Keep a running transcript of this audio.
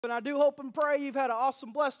And I do hope and pray you've had an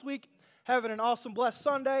awesome, blessed week, having an awesome, blessed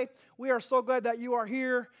Sunday. We are so glad that you are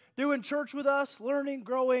here doing church with us, learning,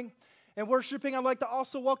 growing, and worshiping. I'd like to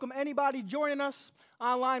also welcome anybody joining us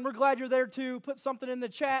online. We're glad you're there too. Put something in the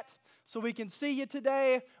chat so we can see you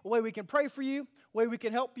today, a way we can pray for you, a way we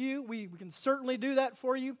can help you. We can certainly do that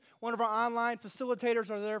for you. One of our online facilitators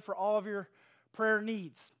are there for all of your prayer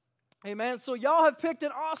needs. Amen. So y'all have picked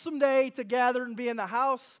an awesome day to gather and be in the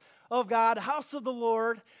house of God, house of the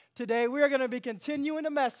Lord. Today we are going to be continuing the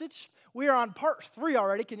message. We are on part 3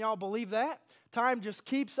 already. Can y'all believe that? Time just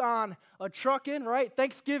keeps on trucking, right?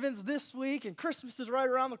 Thanksgiving's this week and Christmas is right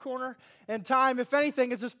around the corner. And time, if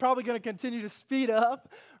anything, is just probably going to continue to speed up,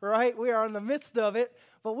 right? We are in the midst of it.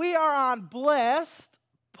 But we are on Blessed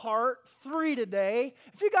part 3 today.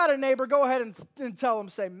 If you got a neighbor, go ahead and tell them,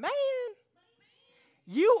 say, man,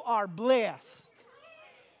 you are blessed.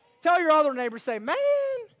 Tell your other neighbor, say, man,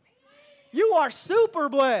 you are super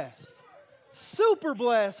blessed. Super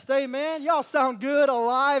blessed. Amen. Y'all sound good,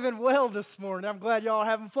 alive, and well this morning. I'm glad y'all are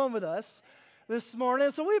having fun with us this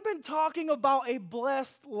morning. So we've been talking about a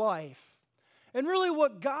blessed life. And really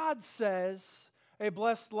what God says a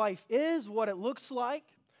blessed life is, what it looks like.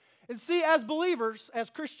 And see, as believers, as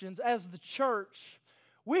Christians, as the church,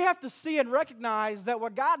 we have to see and recognize that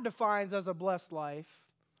what God defines as a blessed life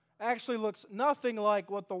actually looks nothing like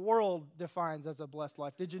what the world defines as a blessed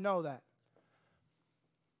life. Did you know that?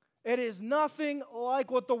 It is nothing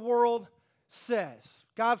like what the world says.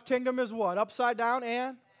 God's kingdom is what? Upside down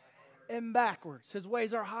and backwards. His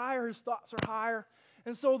ways are higher, His thoughts are higher.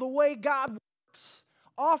 And so the way God works,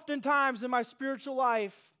 oftentimes in my spiritual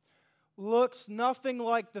life, looks nothing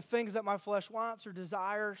like the things that my flesh wants or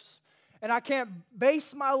desires. And I can't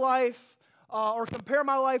base my life or compare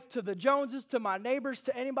my life to the Joneses, to my neighbors,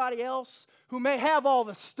 to anybody else who may have all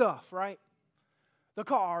the stuff, right? The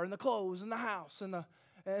car and the clothes and the house and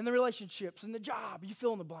the relationships and the job. You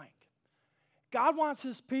fill in the blank. God wants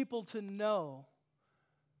His people to know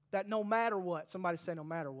that no matter what, somebody say no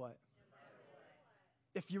matter what.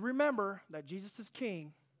 If you remember that Jesus is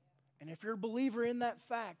King, and if you're a believer in that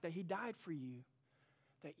fact that He died for you,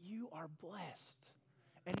 that you are blessed.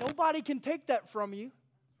 And nobody can take that from you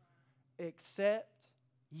except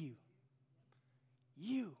you.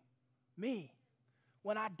 You, me.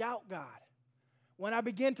 When I doubt God, when I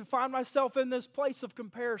begin to find myself in this place of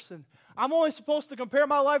comparison, I'm only supposed to compare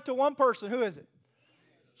my life to one person. Who is it?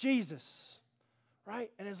 Jesus.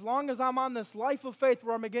 Right? And as long as I'm on this life of faith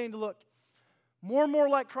where I'm beginning to look more and more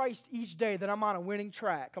like Christ each day, then I'm on a winning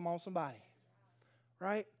track. Come on, somebody.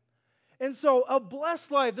 Right? And so a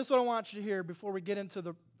blessed life, this is what I want you to hear before we get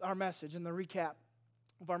into our message and the recap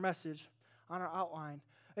of our message on our outline.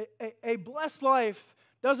 A blessed life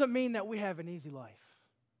doesn't mean that we have an easy life.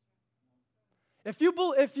 If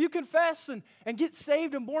you confess and get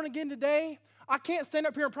saved and born again today, I can't stand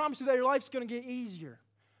up here and promise you that your life's going to get easier.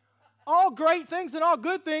 All great things and all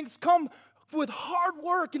good things come with hard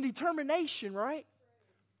work and determination, right?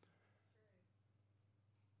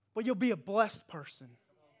 But you'll be a blessed person,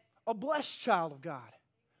 a blessed child of God,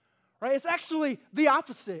 right? It's actually the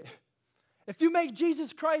opposite. If you make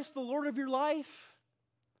Jesus Christ the Lord of your life,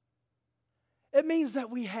 it means that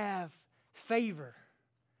we have favor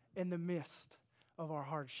in the midst of our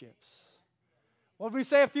hardships. What did we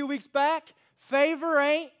say a few weeks back? Favor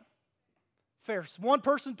ain't fair. One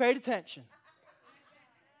person paid attention.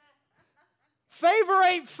 Favor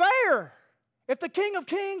ain't fair. If the King of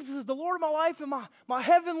Kings is the Lord of my life and my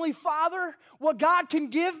heavenly Father, what God can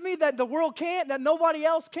give me that the world can't, that nobody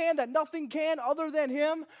else can, that nothing can other than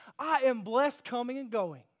Him, I am blessed coming and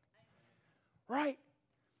going. Right?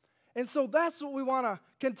 And so that's what we want to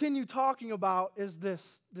continue talking about is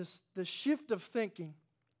this shift of thinking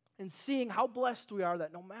and seeing how blessed we are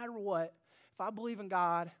that no matter what, if I believe in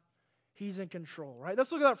God, He's in control, right? Let's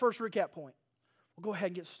look at that first recap point. We'll go ahead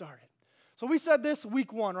and get started. So we said this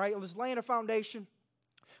week 1, right? It was laying a foundation.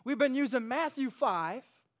 We've been using Matthew 5.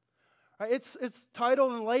 Right? It's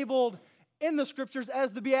titled and labeled in the Scriptures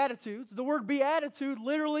as the Beatitudes. The word beatitude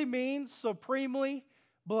literally means supremely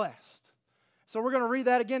blessed. So we're going to read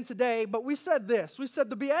that again today, but we said this. We said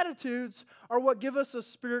the Beatitudes are what give us a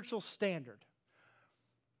spiritual standard.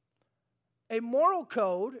 A moral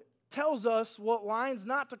code tells us what lines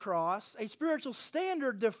not to cross. A spiritual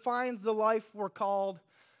standard defines the life we're called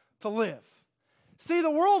to live. See, the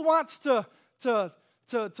world wants to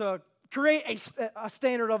create a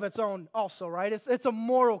standard of its own also, right? It's a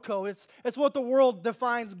moral code. It's what the world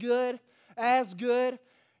defines good as good.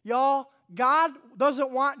 Y'all, God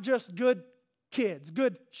doesn't want just good kids,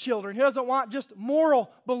 good children. He doesn't want just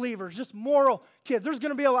moral believers, just moral kids. There's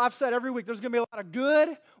going to be, I've said every week, there's going to be a lot of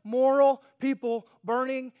good, moral people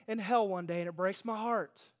burning in hell one day, and it breaks my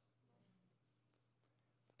heart.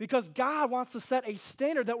 Because God wants to set a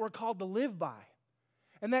standard that we're called to live by.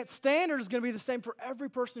 And that standard is going to be the same for every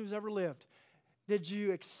person who's ever lived. Did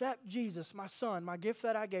you accept Jesus, my son, my gift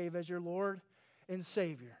that I gave, as your Lord and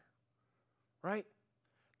Savior? Right?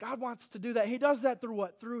 God wants to do that. He does that through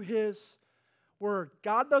what? Through His Word.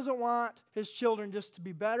 God doesn't want His children just to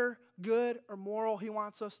be better, good, or moral. He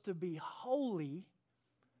wants us to be holy,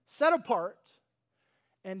 set apart,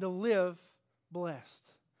 and to live blessed.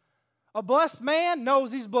 A blessed man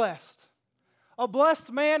knows he's blessed. A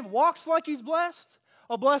blessed man walks like he's blessed.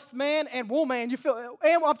 A blessed man and woman, and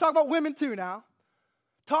I'm talking about women too now,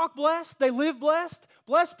 talk blessed, they live blessed.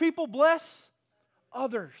 Blessed people bless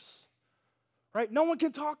others. Right? No one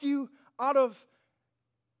can talk you out of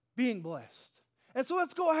being blessed. And so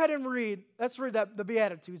let's go ahead and read the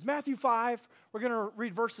Beatitudes. Matthew 5, we're going to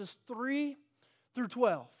read verses 3 through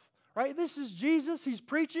 12. Right? This is Jesus. He's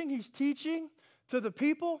preaching, He's teaching to the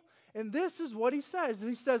people. And this is what He says.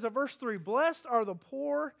 He says in verse 3, "Blessed are the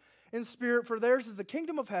poor in spirit, for theirs is the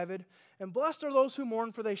kingdom of heaven. And blessed are those who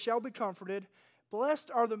mourn, for they shall be comforted. Blessed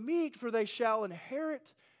are the meek, for they shall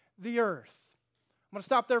inherit the earth." I'm going to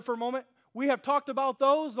stop there for a moment. We have talked about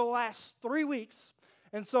those the last 3 weeks.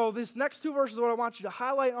 And so these next two verses are what I want you to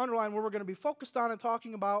highlight and underline, where we're going to be focused on and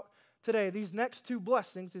talking about today. These next two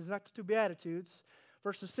blessings, these next two Beatitudes,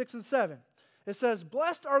 verses 6 and 7. It says,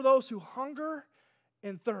 "Blessed are those who hunger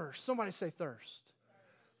and thirst." Somebody say thirst.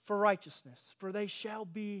 "For righteousness, for they shall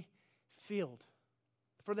be filled."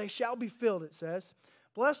 For they shall be filled, it says.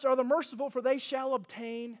 "Blessed are the merciful, for they shall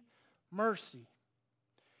obtain mercy."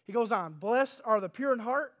 He goes on, "Blessed are the pure in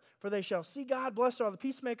heart, for they shall see God. Blessed are the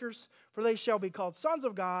peacemakers, for they shall be called sons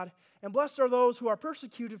of God. And blessed are those who are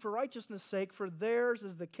persecuted for righteousness' sake, for theirs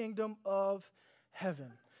is the kingdom of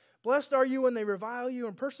heaven. Blessed are you when they revile you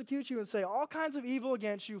and persecute you and say all kinds of evil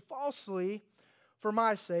against you falsely for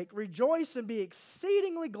my sake. Rejoice and be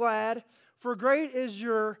exceedingly glad, for great is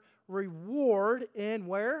your reward in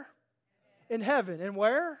where? In heaven. In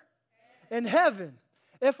where? In heaven.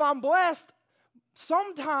 If I'm blessed,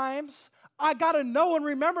 sometimes I got to know and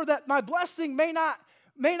remember that my blessing may not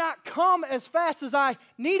come as fast as I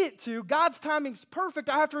need it to. God's timing's perfect.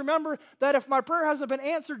 I have to remember that if my prayer hasn't been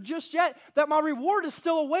answered just yet, that my reward is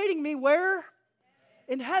still awaiting me where?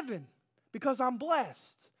 In heaven. Because I'm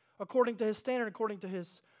blessed according to His standard, according to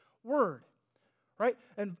His word. Right?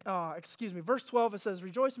 And, verse 12, it says,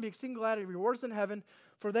 "Rejoice and be exceeding glad, and rewards in heaven,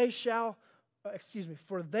 for they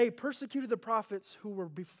persecuted the prophets who were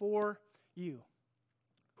before you."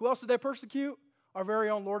 Who else did they persecute? Our very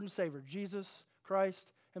own Lord and Savior, Jesus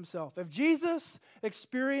Christ Himself. If Jesus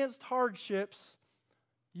experienced hardships,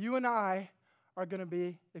 you and I are going to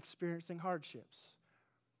be experiencing hardships.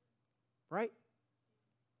 Right?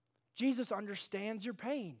 Jesus understands your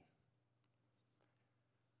pain.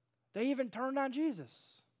 They even turned on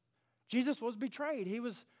Jesus. Jesus was betrayed. He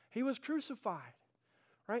was crucified.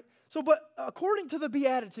 Right? So, but according to the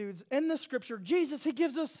Beatitudes in the Scripture, Jesus, He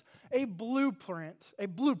gives us a blueprint,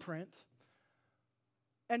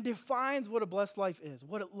 and defines what a blessed life is,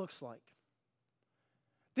 what it looks like.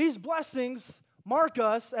 These blessings mark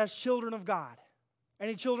us as children of God.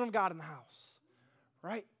 Any children of God in the house?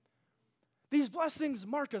 Right? These blessings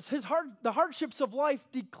mark us. The hardships of life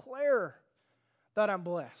declare that I'm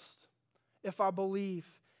blessed if I believe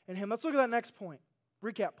in Him. Let's look at that next point,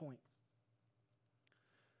 recap point.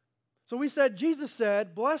 So we said, Jesus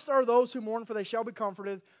said, "Blessed are those who mourn, for they shall be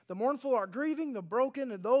comforted. The mournful are grieving, the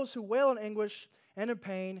broken, and those who wail in anguish and in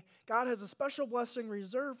pain." God has a special blessing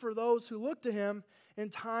reserved for those who look to Him in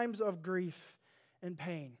times of grief and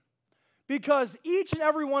pain. Because each and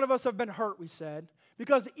every one of us have been hurt, we said.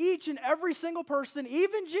 Because each and every single person,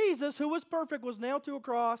 even Jesus, who was perfect, was nailed to a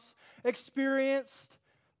cross, experienced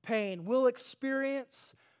pain, will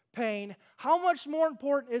experience pain. How much more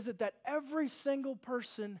important is it that every single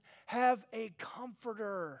person have a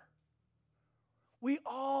comforter? We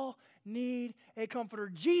all need a comforter.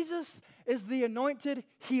 Jesus is the anointed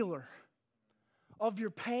healer of your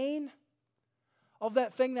pain, of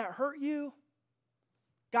that thing that hurt you.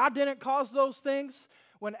 God didn't cause those things.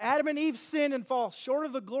 When Adam and Eve sinned and fall short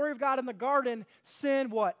of the glory of God in the garden, sin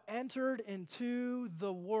what? Entered into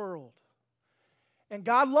the world. And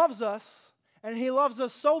God loves us, and He loves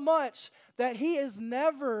us so much that He is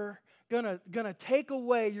never gonna take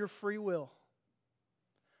away your free will.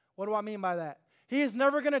 What do I mean by that? He is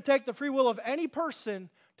never going to take the free will of any person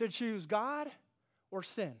to choose God or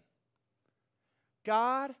sin.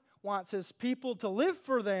 God wants his people to live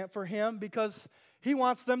for him because he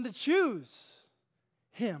wants them to choose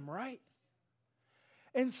him, right?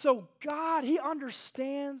 And so God, he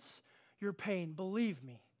understands your pain. Believe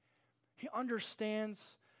me, he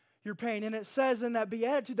understands your pain. And it says in that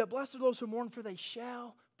beatitude that blessed are those who mourn, for they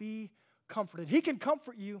shall be comforted. He can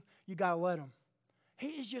comfort you. You got to let him. He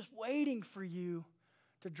is just waiting for you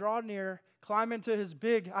to draw near, climb into his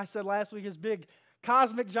big, I said last week, his big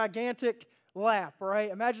cosmic, gigantic lap,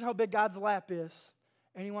 right? Imagine how big God's lap is,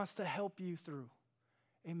 and he wants to help you through.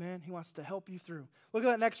 Amen? He wants to help you through. Look at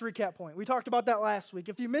that next recap point. We talked about that last week.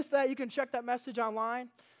 If you missed that, you can check that message online,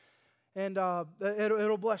 and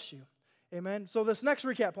it'll bless you. Amen? So this next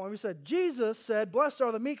recap point, we said, Jesus said, blessed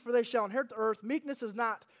are the meek, for they shall inherit the earth. Meekness is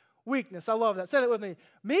not weakness. I love that. Say that with me.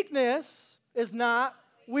 Meekness is not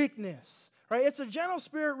weakness. Right? It's a gentle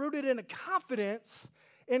spirit rooted in a confidence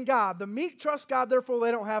in God. The meek trust God, therefore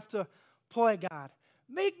they don't have to play God.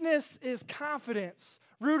 Meekness is confidence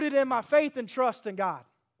rooted in my faith and trust in God.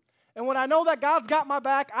 And when I know that God's got my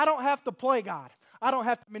back, I don't have to play God. I don't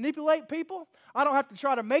have to manipulate people. I don't have to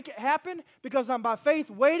try to make it happen because I'm by faith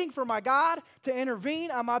waiting for my God to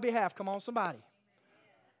intervene on my behalf. Come on, somebody.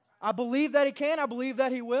 I believe that he can. I believe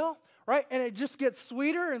that he will. Right? And it just gets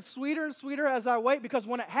sweeter and sweeter and sweeter as I wait, because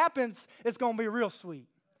when it happens, it's going to be real sweet.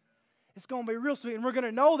 It's going to be real sweet. And we're going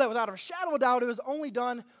to know that without a shadow of doubt, it was only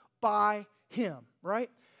done by him. Right?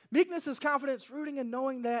 Meekness is confidence rooting in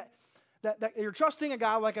knowing that you're trusting in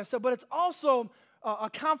God, like I said, but it's also a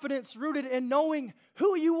confidence rooted in knowing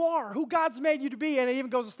who you are, who God's made you to be, and it even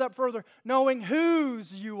goes a step further, knowing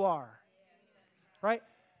whose you are. Right?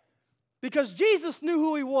 Because Jesus knew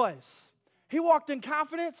who he was. He walked in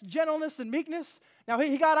confidence, gentleness, and meekness. Now,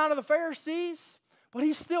 he got onto the Pharisees, but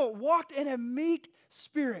he still walked in a meek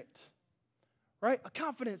spirit, right? A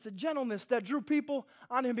confidence, a gentleness that drew people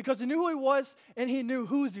on him because he knew who he was and he knew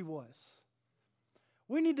whose he was.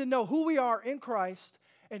 We need to know who we are in Christ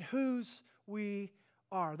and whose we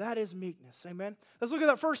are. That is meekness, amen? Let's look at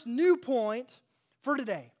that first new point for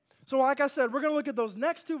today. So like I said, we're going to look at those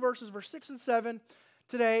next two verses, verse 6 and 7,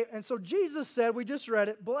 today. And so Jesus said, we just read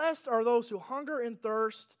it, blessed are those who hunger and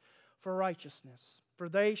thirst for righteousness, for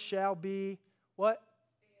they shall be what?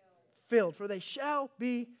 Filled. For they shall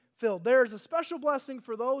be filled. There is a special blessing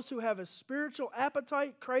for those who have a spiritual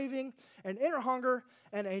appetite, craving, an inner hunger,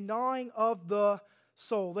 and a gnawing of the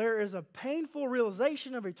soul. There is a painful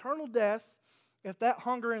realization of eternal death if that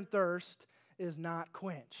hunger and thirst is not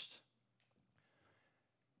quenched.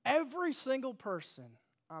 Every single person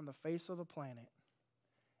on the face of the planet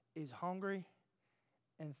is hungry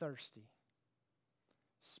and thirsty,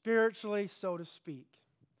 spiritually, so to speak.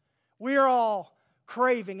 We are all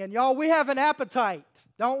craving, and y'all, we have an appetite,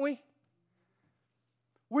 don't we?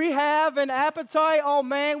 We have an appetite. Oh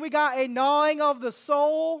man, we got a gnawing of the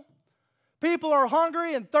soul. People are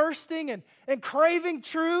hungry and thirsting and craving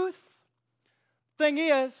truth. Thing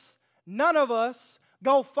is, none of us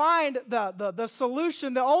go find the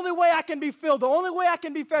solution. The only way I can be filled, the only way I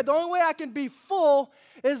can be fed, the only way I can be full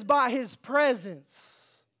is by his presence.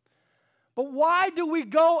 But why do we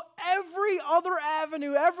go every other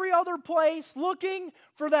avenue, every other place, looking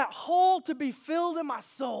for that hole to be filled in my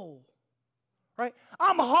soul? Right?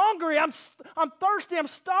 I'm hungry, I'm thirsty, I'm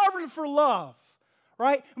starving for love.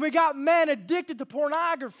 Right? And we got men addicted to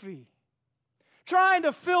pornography, trying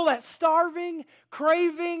to fill that starving,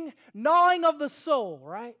 craving, gnawing of the soul,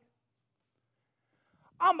 right?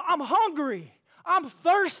 I'm hungry. I'm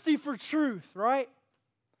thirsty for truth, right?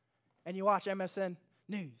 And you watch MSN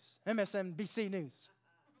News, MSNBC News.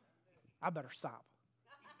 I better stop.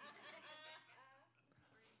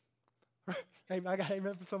 I got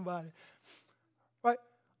amen for somebody. Right?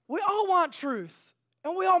 We all want truth,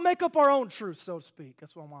 and we all make up our own truth, so to speak.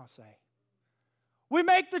 That's what I want to say. We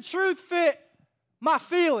make the truth fit my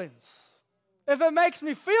feelings. If it makes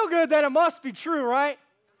me feel good, then it must be true, right?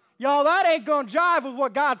 Y'all, that ain't going to jive with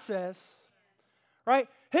what God says, right?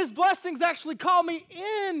 His blessings actually call me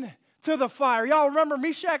in to the fire. Y'all remember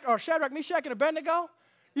Shadrach, Meshach, and Abednego?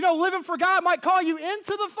 You know, living for God might call you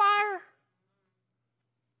into the fire.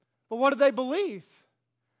 But what did they believe?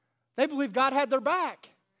 They believed God had their back.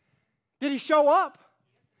 Did he show up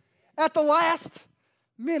at the last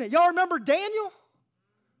minute? Y'all remember Daniel?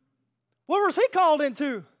 What was he called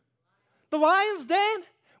into? The lion's den?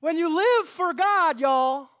 When you live for God,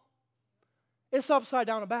 y'all, it's upside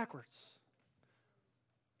down and backwards.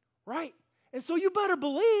 Right? And so you better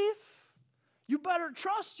believe, you better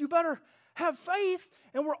trust, you better have faith,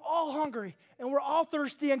 and we're all hungry, and we're all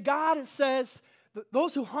thirsty, and God, it says,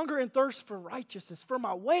 those who hunger and thirst for righteousness, for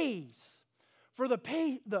my ways, for the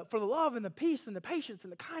love and the peace and the patience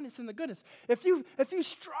and the kindness and the goodness. If you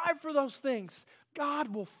strive for those things,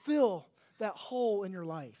 God will fill that hole in your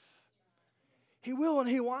life. He will and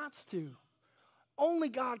He wants to. Only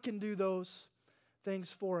God can do those things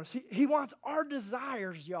for us. He wants our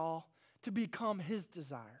desires, y'all, to become His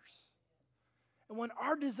desires. And when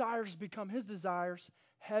our desires become His desires,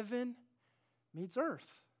 heaven meets earth.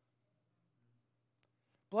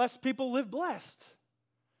 Blessed people live blessed.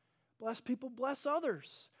 Blessed people bless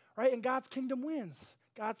others, right? And God's kingdom wins.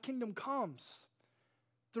 God's kingdom comes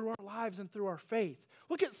through our lives and through our faith.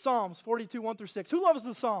 Look at Psalms 42, 1 through 6. Who loves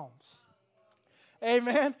the Psalms?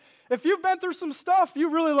 Amen. If you've been through some stuff,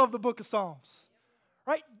 you really love the book of Psalms,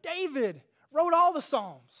 right? David wrote all the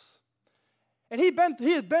Psalms. And he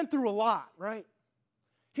had been through a lot, right?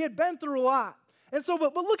 He had been through a lot. And so,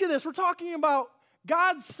 but look at this. We're talking about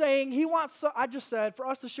God saying He wants, I just said, for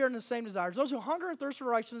us to share in the same desires. Those who hunger and thirst for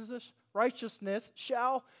righteousness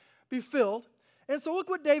shall be filled. And so look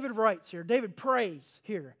what David writes here. David prays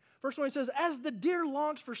here. First one, he says, as the deer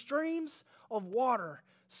longs for streams of water,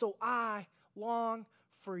 so I long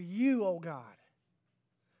for you, O God.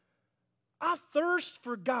 I thirst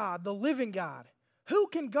for God, the living God. Who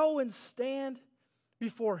can go and stand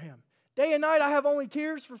before Him? Day and night I have only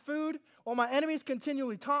tears for food, while my enemies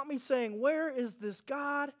continually taunt me, saying, where is this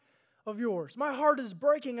God of yours? My heart is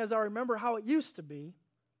breaking as I remember how it used to be.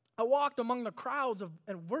 I walked among the crowds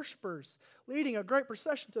and worshipers, leading a great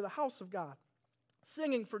procession to the house of God,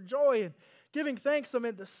 singing for joy and giving thanks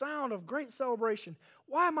amid the sound of great celebration.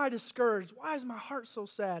 Why am I discouraged? Why is my heart so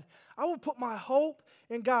sad? I will put my hope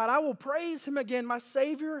in God. I will praise Him again, my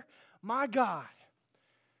Savior, my God.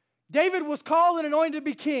 David was called and anointed to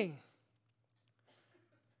be king.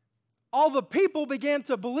 All the people began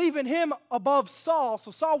to believe in him above Saul,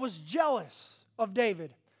 so Saul was jealous of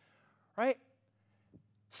David, right?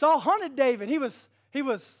 Saul hunted David. He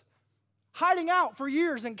was hiding out for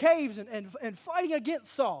years in caves and fighting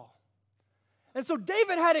against Saul. And so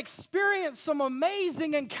David had experienced some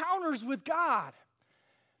amazing encounters with God.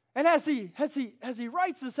 And as he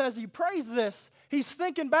writes this, as he prays this, he's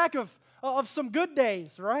thinking back of some good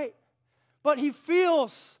days, right? But he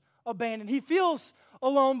feels abandoned. He feels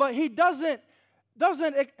alone, but he doesn't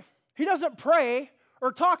pray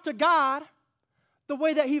or talk to God the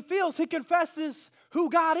way that he feels. He confesses who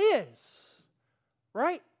God is,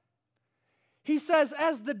 right? He says,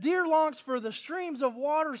 as the deer longs for the streams of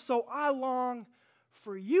water, so I long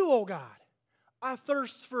for you, O God. I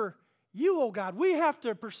thirst for you, O God. We have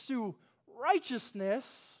to pursue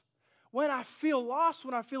righteousness when I feel lost,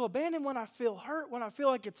 when I feel abandoned, when I feel hurt, when I feel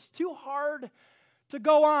like it's too hard to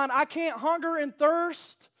go on. I can't hunger and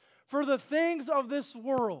thirst for the things of this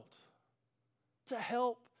world to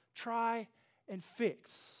help try and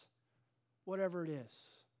fix whatever it is.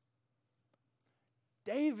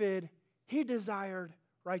 David, he desired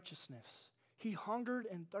righteousness. He hungered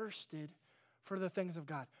and thirsted for the things of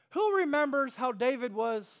God. Who remembers how David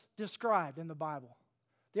was described in the Bible?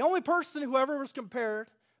 The only person who ever was compared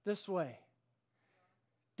this way.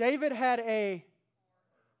 David had a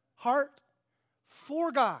heart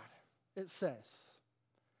for God, it says.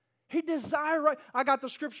 He desired right. I got the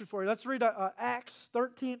scripture for you. Let's read Acts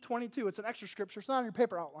 13:22. It's an extra scripture. It's not on your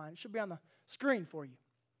paper outline. It should be on the screen for you.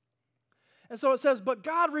 And so it says, but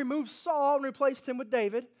God removed Saul and replaced him with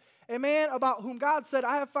David, a man about whom God said,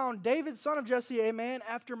 I have found David, son of Jesse, a man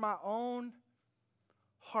after my own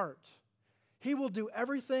heart. He will do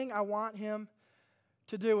everything I want him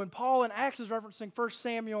to do. And Paul in Acts is referencing 1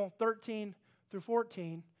 Samuel 13 through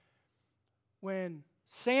 14, when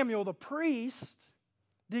Samuel the priest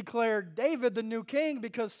declared David the new king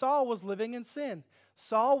because Saul was living in sin.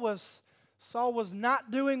 Saul was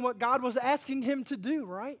not doing what God was asking him to do,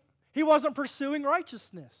 right? He wasn't pursuing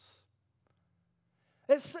righteousness.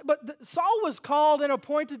 But Saul was called and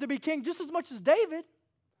appointed to be king just as much as David.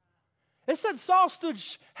 It said Saul stood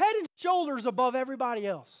head and shoulders above everybody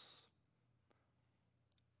else.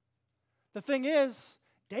 The thing is,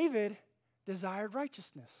 David desired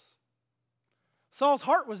righteousness. Saul's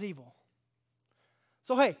heart was evil.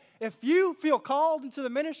 So hey, if you feel called into the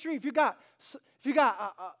ministry, if you got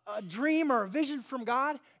a dream or a vision from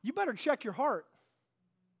God, you better check your heart.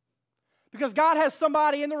 Because God has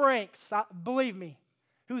somebody in the ranks, believe me,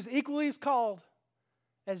 who's equally as called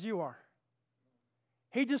as you are.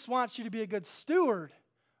 He just wants you to be a good steward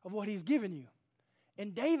of what He's given you.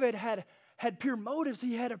 And David had pure motives.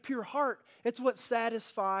 He had a pure heart. It's what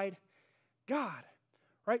satisfied God.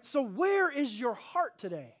 Right? So where is your heart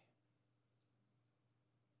today?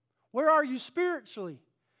 Where are you spiritually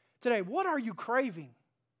today? What are you craving?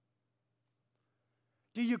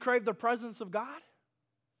 Do you crave the presence of God?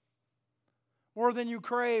 more than you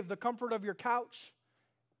crave the comfort of your couch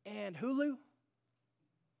and Hulu?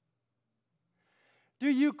 Do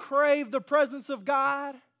you crave the presence of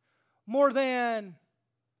God more than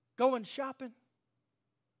going shopping?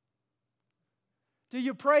 Do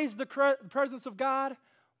you praise the presence of God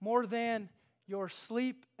more than your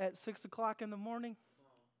sleep at 6 o'clock in the morning?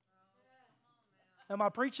 Am I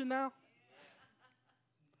preaching now?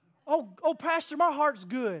 Oh, Pastor, my heart's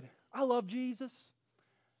good. I love Jesus.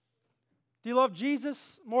 Do you love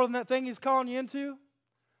Jesus more than that thing He's calling you into?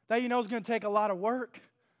 That you know is going to take a lot of work,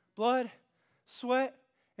 blood, sweat,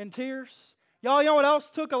 and tears. Y'all, you know what else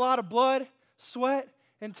took a lot of blood, sweat,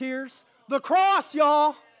 and tears? The cross,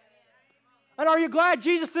 y'all. And are you glad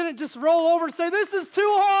Jesus didn't just roll over and say, this is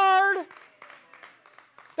too hard?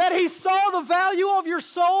 That He saw the value of your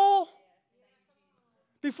soul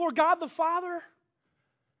before God the Father?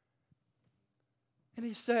 And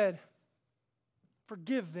He said,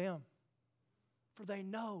 forgive them, for they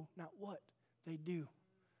know not what they do.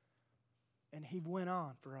 And He went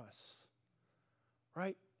on for us.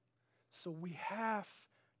 Right? So we have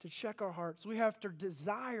to check our hearts. We have to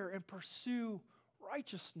desire and pursue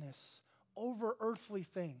righteousness over earthly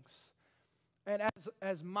things. And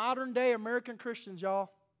as modern day American Christians, y'all,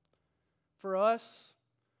 for us,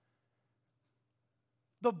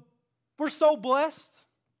 we're so blessed,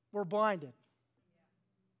 we're blinded.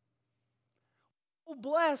 So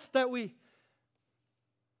blessed that we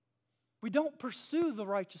don't pursue the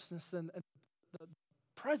righteousness and the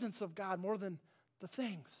presence of God more than the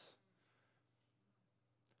things.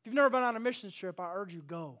 If you've never been on a mission trip, I urge you,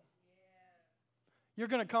 go. You're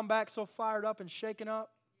going to come back so fired up and shaken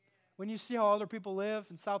up when you see how other people live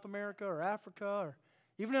in South America or Africa or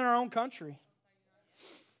even in our own country.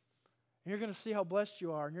 And you're going to see how blessed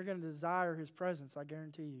you are, and you're going to desire His presence, I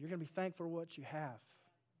guarantee you. You're going to be thankful for what you have,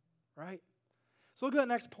 right? So look at that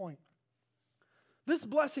next point. This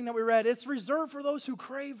blessing that we read, it's reserved for those who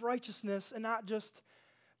crave righteousness and not just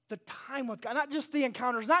the time with God, not just the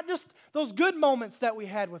encounters, not just those good moments that we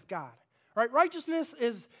had with God. Right? Righteousness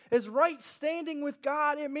is right standing with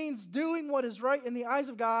God. It means doing what is right in the eyes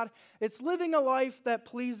of God. It's living a life that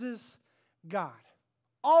pleases God.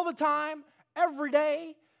 All the time, every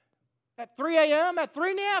day, at 3 a.m., at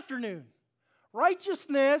 3 in the afternoon.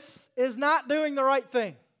 Righteousness is not doing the right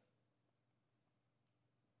thing.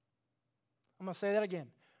 I'm going to say that again.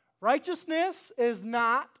 Righteousness is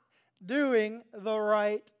not doing the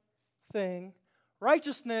right thing.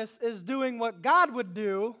 Righteousness is doing what God would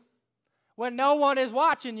do when no one is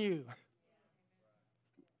watching you.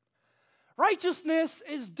 Righteousness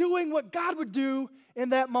is doing what God would do in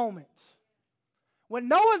that moment. When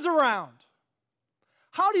no one's around.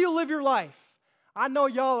 How do you live your life? I know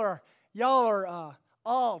y'all are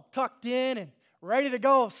all tucked in and ready to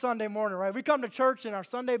go Sunday morning, right? We come to church in our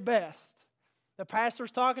Sunday best. The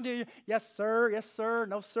pastor's talking to you. Yes, sir.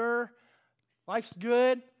 No, sir. Life's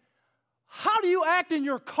good. How do you act in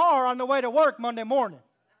your car on the way to work Monday morning?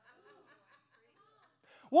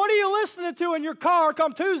 What are you listening to in your car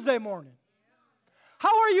come Tuesday morning?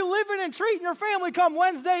 How are you living and treating your family come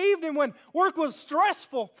Wednesday evening when work was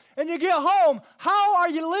stressful and you get home? How are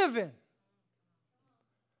you living?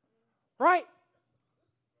 Right?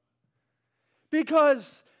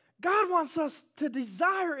 Because God wants us to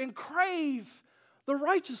desire and crave the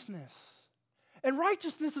righteousness. And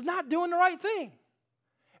righteousness is not doing the right thing.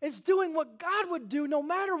 It's doing what God would do no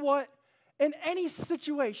matter what in any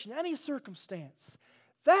situation, any circumstance.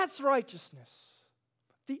 That's righteousness.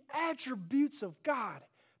 The attributes of God: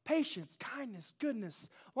 patience, kindness, goodness,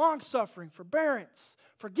 long-suffering, forbearance,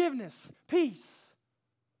 forgiveness, peace.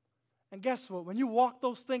 And guess what? When you walk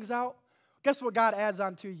those things out, guess what God adds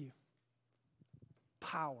on to you?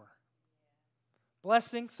 Power.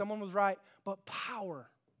 Blessing, someone was right, but power.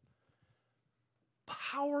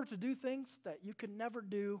 Power to do things that you could never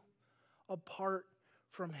do apart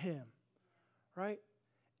from Him. Right?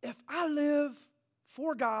 If I live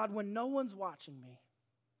for God when no one's watching me,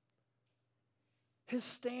 His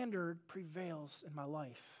standard prevails in my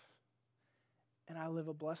life. And I live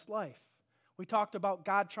a blessed life. We talked about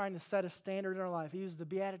God trying to set a standard in our life. He used the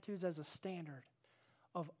Beatitudes as a standard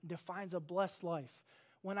defines a blessed life.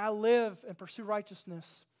 When I live and pursue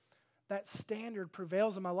righteousness, that standard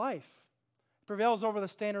prevails in my life. It prevails over the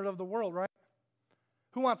standard of the world, right?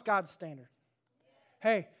 Who wants God's standard?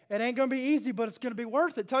 Hey, it ain't going to be easy, but it's going to be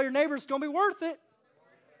worth it. Tell your neighbor it's going to be worth it.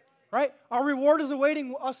 Right? Our reward is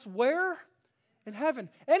awaiting us where? In heaven.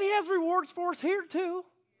 And He has rewards for us here too.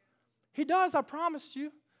 He does, I promise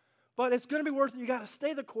you. But it's going to be worth it. You got to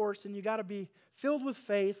stay the course, and you got to be filled with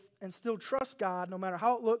faith and still trust God no matter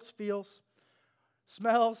how it looks, feels,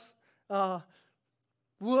 smells.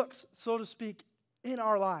 looks, so to speak, in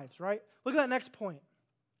our lives, right? Look at that next point.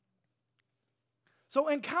 So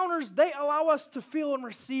encounters, they allow us to feel and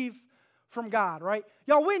receive from God, right?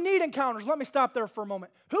 Y'all, we need encounters. Let me stop there for a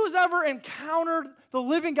moment. Who's ever encountered the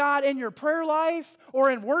living God in your prayer life or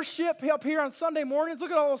in worship up here on Sunday mornings?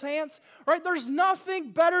 Look at all those hands, right? There's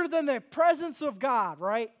nothing better than the presence of God,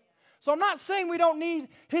 right? So I'm not saying we don't need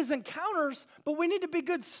His encounters, but we need to be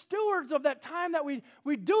good stewards of that time that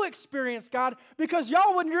we do experience God. Because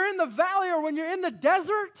y'all, when you're in the valley or when you're in the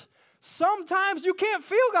desert, sometimes you can't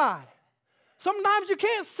feel God. Sometimes you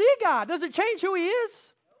can't see God. Does it change who He is?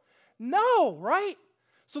 No, right?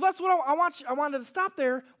 So that's what I wanted to stop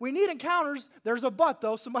there. We need encounters. There's a but,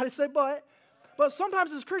 though. Somebody say but. But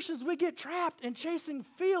sometimes as Christians, we get trapped in chasing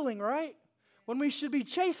feeling, right? When we should be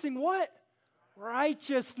chasing what?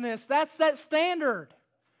 Righteousness. That's that standard.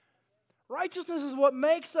 Righteousness is what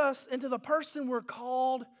makes us into the person we're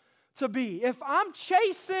called to be. If I'm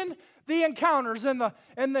chasing the encounters and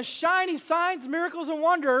the shiny signs, miracles, and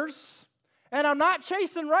wonders, and I'm not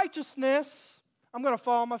chasing righteousness, I'm going to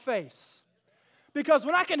fall on my face. Because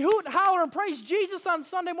when I can hoot and holler and praise Jesus on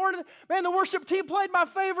Sunday morning, man, the worship team played my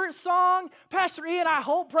favorite song. Pastor Ian, I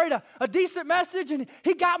hope, prayed a decent message, and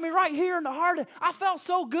he got me right here in the heart. And I felt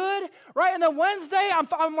so good, right? And then Wednesday,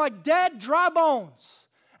 I'm like dead, dry bones.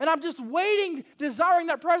 And I'm just waiting, desiring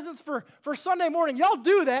that presence for Sunday morning. Y'all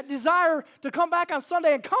do that, desire to come back on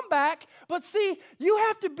Sunday and come back. But see, you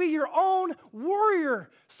have to be your own warrior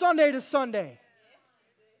Sunday to Sunday.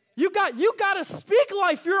 You got to speak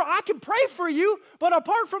life. I can pray for you, but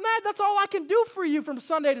apart from that, that's all I can do for you from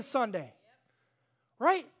Sunday to Sunday.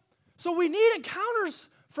 Right? So we need encounters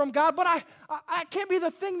from God, but I can't be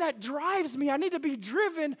the thing that drives me. I need to be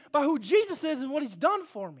driven by who Jesus is and what He's done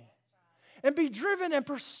for me. And be driven and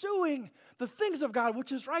pursuing the things of God,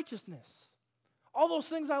 which is righteousness. All those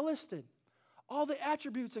things I listed. All the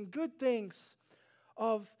attributes and good things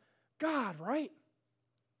of God, right?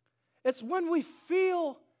 It's when we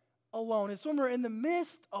feel alone. It's when we're in the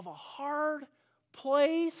midst of a hard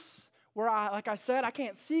place where like I said, I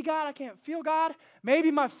can't see God, I can't feel God. Maybe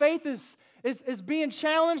my faith is being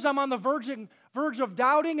challenged. I'm on the verge of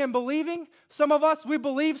doubting and believing. Some of us, we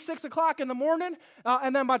believe 6 o'clock in the morning,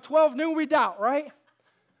 and then by 12 noon we doubt, right?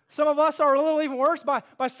 Some of us are a little even worse. By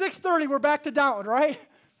 6:30 we're back to doubting, right?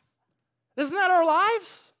 Isn't that our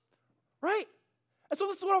lives? Right? And so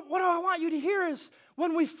this is what I want you to hear is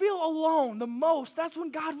when we feel alone the most, that's when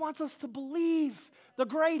God wants us to believe the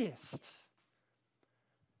greatest.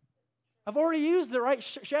 I've already used it, right?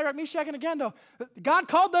 Shadrach, Meshach, and Abednego. God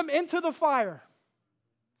called them into the fire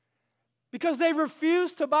because they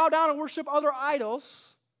refused to bow down and worship other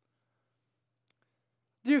idols.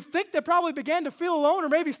 Do you think they probably began to feel alone or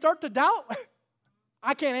maybe start to doubt?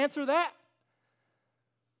 I can't answer that.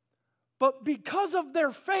 But because of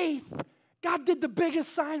their faith, God did the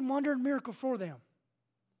biggest sign, wonder, and miracle for them.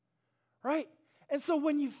 Right? And so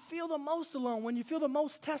when you feel the most alone, when you feel the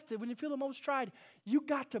most tested, when you feel the most tried, you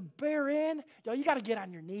got to bear in. You got to get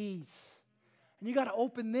on your knees. And you got to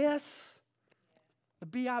open this, the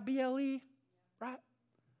Bible, right?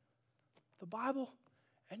 The Bible.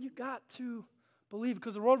 And you got to believe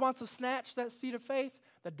because the world wants to snatch that seed of faith.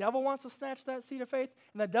 The devil wants to snatch that seed of faith.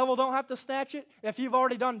 And the devil don't have to snatch it if you've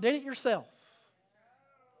already did it yourself.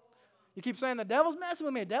 You keep saying, the devil's messing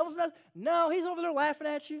with me. The devil's messing. No, he's over there laughing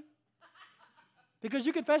at you. Because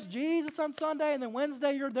you confess Jesus on Sunday, and then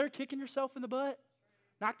Wednesday you're there kicking yourself in the butt,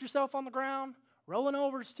 knocked yourself on the ground, rolling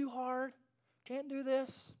over, it's too hard, can't do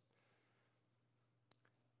this.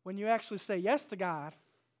 When you actually say yes to God,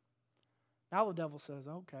 now the devil says,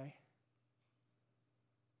 okay.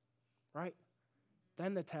 Right?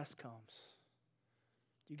 Then the test comes.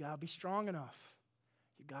 You got to be strong enough.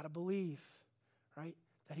 You got to believe, right?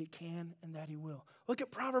 That He can and that He will. Look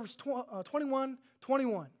at Proverbs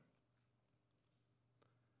 21:21.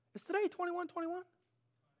 Is today 21:21?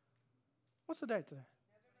 What's the date today?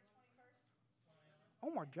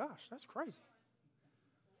 Oh my gosh, that's crazy.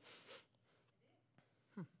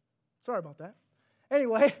 Sorry about that.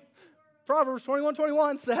 Anyway, Proverbs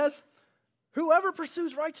 21:21 says, whoever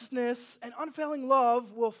pursues righteousness and unfailing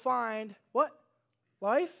love will find what?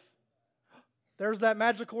 Life. There's that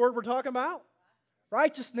magical word we're talking about.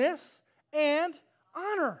 Righteousness and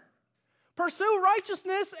honor. Pursue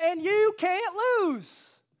righteousness and you can't lose.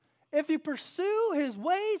 If you pursue His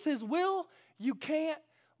ways, His will, you can't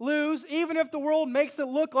lose. Even if the world makes it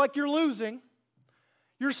look like you're losing,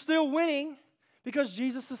 you're still winning because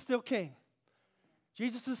Jesus is still King.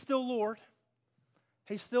 Jesus is still Lord.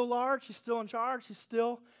 He's still large. He's still in charge. He's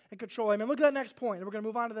still in control. Amen. Look at that next point, and we're going to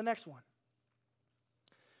move on to the next one.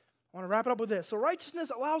 I want to wrap it up with this. So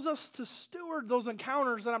righteousness allows us to steward those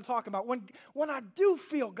encounters that I'm talking about. When I do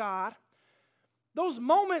feel God, those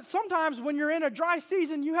moments, sometimes when you're in a dry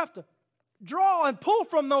season, you have to draw and pull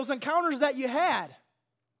from those encounters that you had,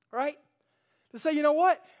 right? To say, you know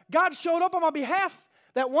what? God showed up on my behalf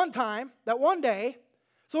that one time, that one day,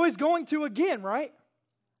 so He's going to again, right?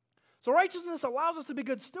 So righteousness allows us to be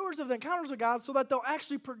good stewards of the encounters of God so that they'll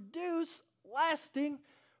actually produce lasting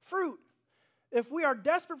fruit. If we are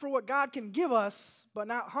desperate for what God can give us, but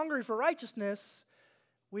not hungry for righteousness,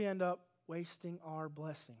 we end up wasting our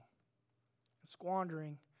blessing and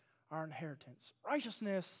squandering our inheritance.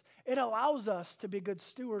 Righteousness, it allows us to be good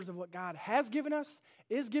stewards of what God has given us,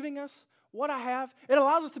 is giving us, what I have. It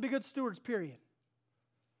allows us to be good stewards, period.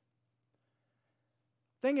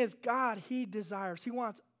 Thing is, God, He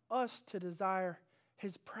wants us to desire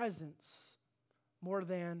His presence more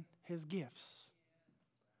than His gifts.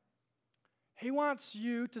 He wants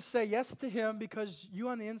you to say yes to Him because you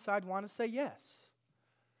on the inside want to say yes.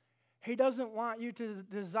 He doesn't want you to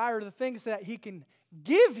desire the things that He can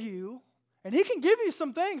give you, and He can give you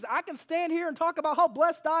some things. I can stand here and talk about how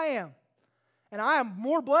blessed I am, and I am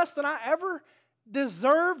more blessed than I ever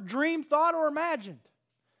deserved, dreamed, thought, or imagined.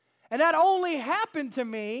 And that only happened to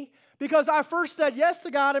me because I first said yes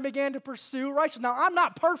to God and began to pursue righteousness. Now, I'm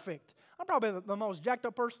not perfect. I'm probably the most jacked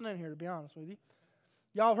up person in here, to be honest with you.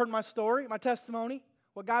 Y'all heard my story, my testimony,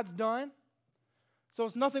 what God's done. So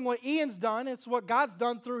it's nothing what Ian's done. It's what God's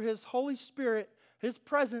done through His Holy Spirit, His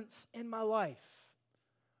presence in my life.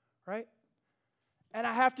 Right? And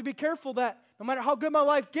I have to be careful that no matter how good my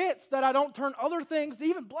life gets, that I don't turn other things,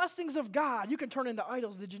 even blessings of God, you can turn into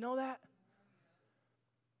idols. Did you know that?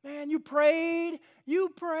 Man, you prayed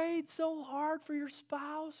so hard for your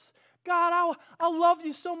spouse. God, I love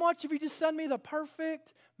you so much if you just send me the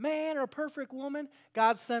perfect man or a perfect woman.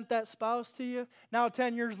 God sent that spouse to you. Now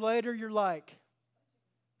 10 years later, you're like,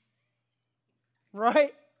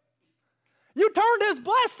 right? You turned His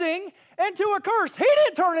blessing into a curse. He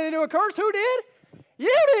didn't turn it into a curse. Who did?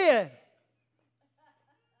 You did.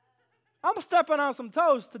 I'm stepping on some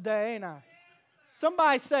toes today, ain't I?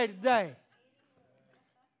 Somebody say today.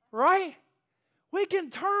 Right? We can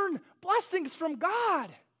turn blessings from God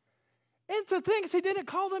into things He didn't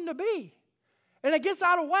call them to be. And it gets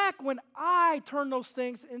out of whack when I turn those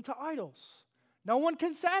things into idols. No one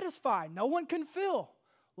can satisfy. No one can fill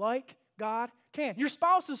like God can. Your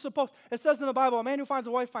spouse is supposed, it says in the Bible, a man who finds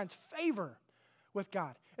a wife finds favor with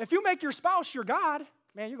God. If you make your spouse your God,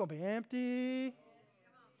 man, you're going to be empty.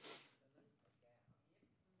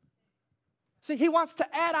 See, He wants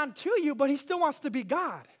to add on to you, but He still wants to be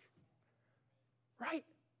God. Right?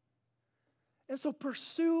 And so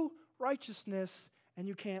pursue righteousness and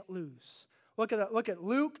you can't lose. Look at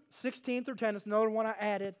Luke 16 through 10. It's another one I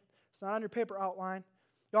added. It's not on your paper outline.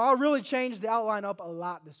 Y'all really changed the outline up a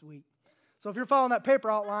lot this week. So if you're following that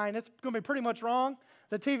paper outline, it's going to be pretty much wrong.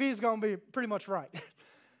 The TV is going to be pretty much right.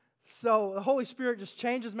 So the Holy Spirit just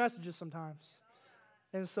changes messages sometimes.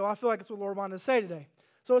 And so I feel like it's what the Lord wanted to say today.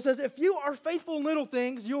 So it says, if you are faithful in little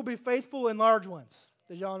things, you will be faithful in large ones.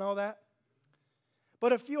 Did y'all know that?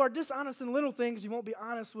 But if you are dishonest in little things, you won't be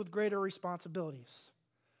honest with greater responsibilities.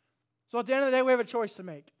 So at the end of the day, we have a choice to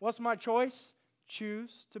make. What's my choice?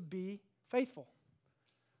 Choose to be faithful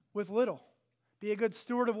with little. Be a good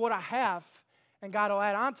steward of what I have, and God will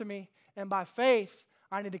add on to me. And by faith,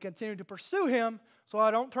 I need to continue to pursue Him so I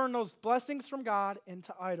don't turn those blessings from God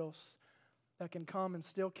into idols that can come and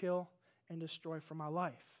still kill and destroy from my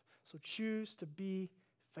life. So choose to be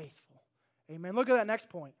faithful. Amen. Look at that next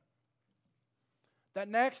point. That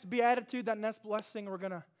next beatitude, that next blessing we're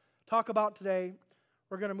going to talk about today,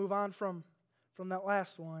 we're going to move on from that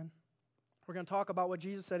last one. We're going to talk about what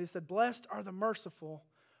Jesus said. He said, blessed are the merciful,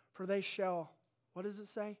 for they shall, what does it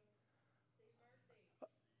say?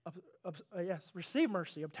 Yes, receive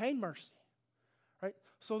mercy, obtain mercy. Right?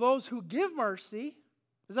 So those who give mercy,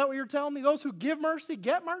 is that what you're telling me? Those who give mercy,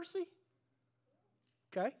 get mercy?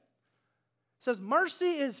 Okay. It says mercy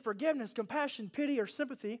is forgiveness, compassion, pity, or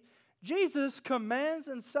sympathy. Jesus commends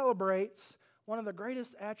and celebrates one of the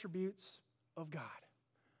greatest attributes of God.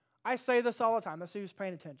 I say this all the time. Let's see who's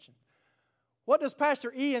paying attention. What does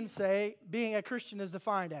Pastor Ian say being a Christian is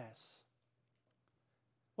defined as?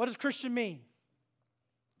 What does Christian mean?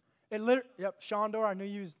 Yep, Shondor, I knew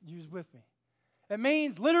you was with me.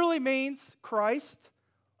 It literally means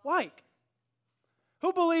Christ-like.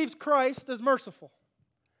 Who believes Christ is merciful?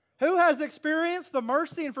 Who has experienced the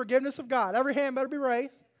mercy and forgiveness of God? Every hand better be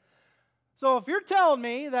raised. So if you're telling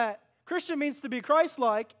me that Christian means to be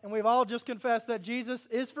Christ-like, and we've all just confessed that Jesus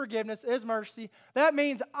is forgiveness, is mercy, that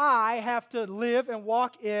means I have to live and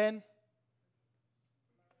walk in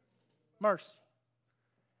mercy,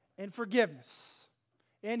 in forgiveness,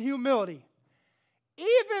 in humility,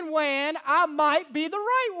 even when I might be the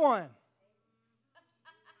right one.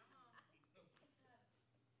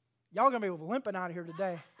 Y'all going to be limping out of here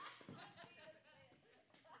today.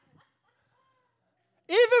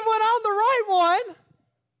 Even when I'm the right one,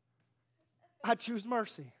 I choose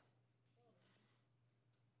mercy.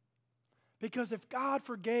 Because if God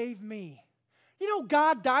forgave me, you know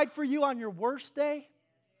God died for you on your worst day?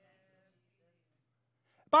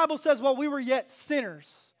 The Bible says, while we were yet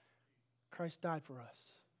sinners, Christ died for us.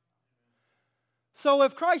 So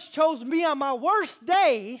if Christ chose me on my worst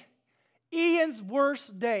day, Ian's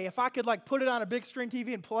worst day, if I could like put it on a big screen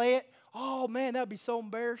TV and play it, oh man, that would be so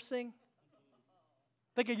embarrassing.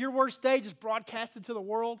 Think of your worst day just broadcasted to the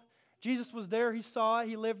world. Jesus was there, He saw it,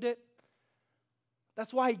 He lived it.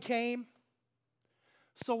 That's why He came.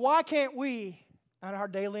 So why can't we, at our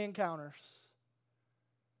daily encounters,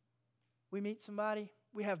 we meet somebody,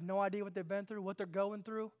 we have no idea what they've been through, what they're going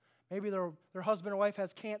through. Maybe their husband or wife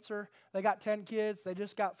has cancer, they got 10 kids, they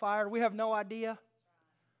just got fired. We have no idea.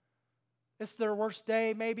 It's their worst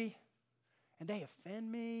day maybe, and they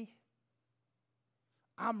offend me.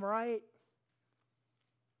 I'm right.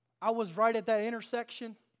 I was right at that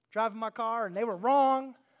intersection driving my car, and they were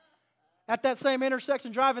wrong at that same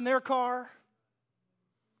intersection driving their car.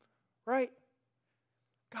 Right?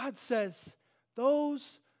 God says,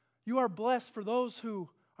 you are blessed for those who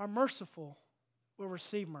are merciful will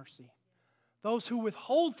receive mercy. Those who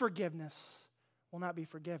withhold forgiveness will not be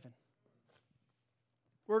forgiven.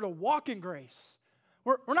 We're to walk in grace.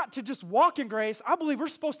 We're not to just walk in grace. I believe we're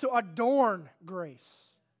supposed to adorn grace.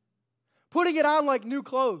 Putting it on like new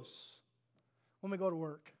clothes when we go to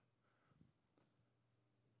work.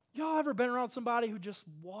 Y'all ever been around somebody who just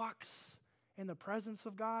walks in the presence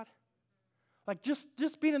of God? Like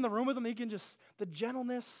just being in the room with them, you can just, the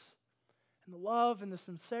gentleness and the love and the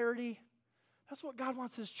sincerity. That's what God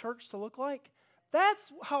wants His church to look like.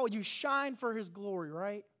 That's how you shine for His glory,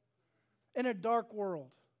 right? In a dark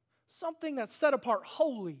world. Something that's set apart,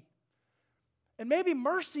 holy. And maybe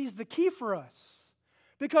mercy is the key for us.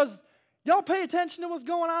 Because y'all pay attention to what's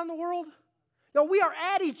going on in the world? Y'all, we are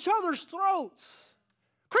at each other's throats.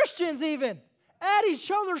 Christians even, at each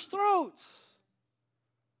other's throats.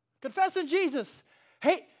 Confessing Jesus,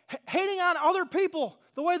 hating on other people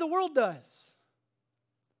the way the world does.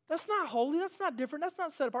 That's not holy. That's not different. That's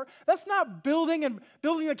not set apart. That's not building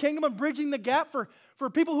a kingdom and bridging the gap for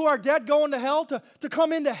people who are dead going to hell to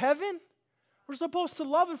come into heaven. We're supposed to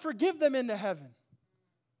love and forgive them into heaven.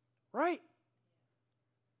 Right?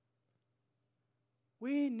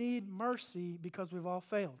 We need mercy because we've all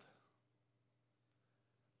failed.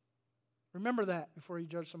 Remember that before you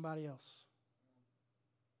judge somebody else.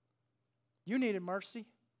 You needed mercy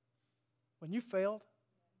when you failed.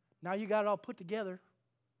 Now you got it all put together.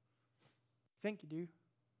 Think you do.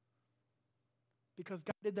 Because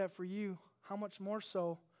God did that for you, how much more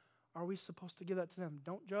so are we supposed to give that to them?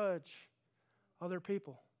 Don't judge other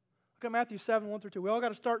people. Look at Matthew 7, 1-2. We all got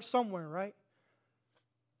to start somewhere, right?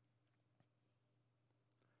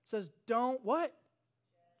 It says, don't what?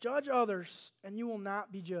 Judge others, and you will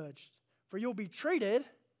not be judged. For you'll be treated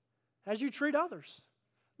as you treat others.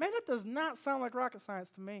 Man, that does not sound like rocket science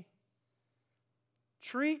to me.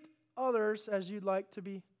 Treat others as you'd like to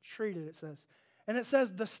be treated, it says. And it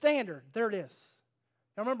says the standard. There it is.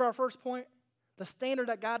 Now remember our first point? The standard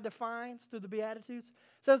that God defines through the Beatitudes?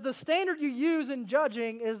 It says the standard you use in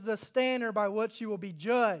judging is the standard by which you will be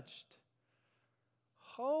judged.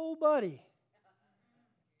 Oh, buddy.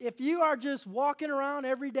 If you are just walking around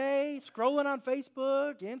every day, scrolling on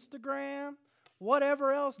Facebook, Instagram,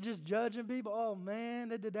 whatever else, just judging people. Oh, man,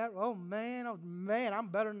 they did that. Oh, man, I'm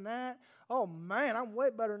better than that. Oh, man, I'm way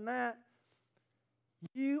better than that.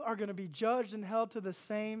 You are going to be judged and held to the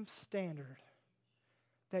same standard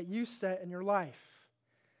that you set in your life.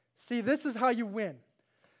 See, this is how you win.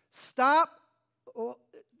 Stop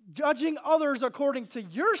judging others according to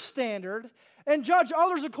your standard and judge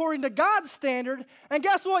others according to God's standard. And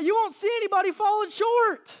guess what? You won't see anybody falling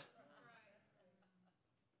short.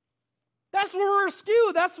 That's where we're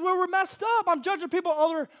skewed. That's where we're messed up. I'm judging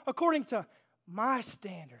people according to my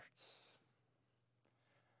standards.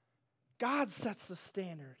 God sets the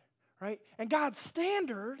standard, right? And God's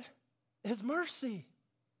standard is mercy.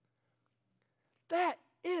 That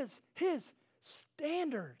is His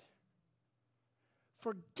standard.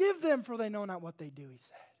 Forgive them for they know not what they do, He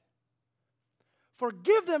said.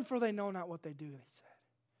 Forgive them for they know not what they do, He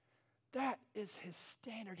said. That is His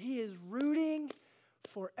standard. He is rooting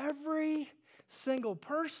for every single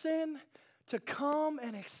person to come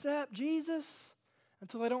and accept Jesus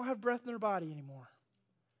until they don't have breath in their body anymore.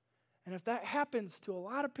 And if that happens to a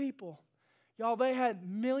lot of people, y'all, they had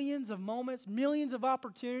millions of moments, millions of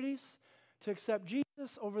opportunities to accept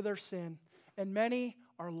Jesus over their sin, and many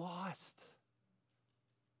are lost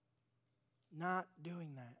not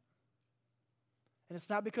doing that. And it's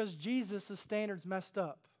not because Jesus' standards messed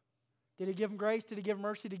up. Did he give them grace? Did he give them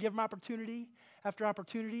mercy? Did he give them opportunity after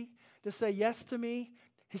opportunity to say yes to me?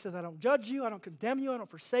 He says, I don't judge you. I don't condemn you. I don't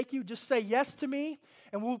forsake you. Just say yes to me,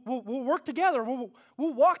 and we'll work together. We'll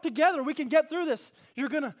walk together. We can get through this. I'm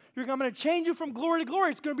going to change you from glory to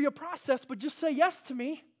glory. It's going to be a process, but just say yes to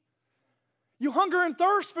me. You hunger and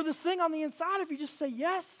thirst for this thing on the inside. If you just say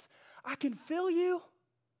yes, I can fill you.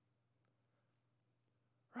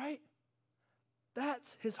 Right?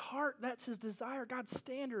 That's his heart. That's his desire. God's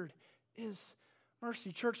standard is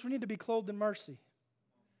mercy. Church, we need to be clothed in mercy.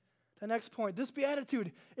 The next point, this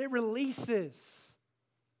beatitude, it releases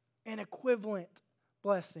an equivalent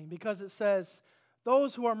blessing because it says,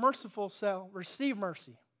 those who are merciful shall receive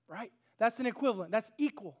mercy, right? That's an equivalent. That's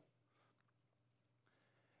equal.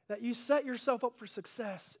 That you set yourself up for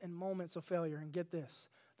success in moments of failure. And get this,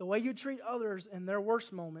 the way you treat others in their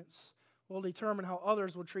worst moments will determine how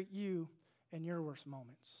others will treat you in your worst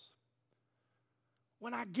moments.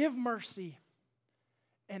 When I give mercy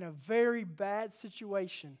in a very bad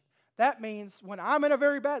situation, that means when I'm in a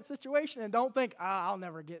very bad situation, and don't think, I'll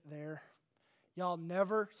never get there. Y'all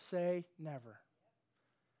never say never.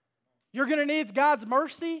 You're going to need God's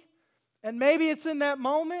mercy, and maybe it's in that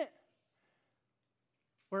moment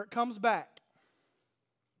where it comes back.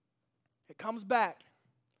 It comes back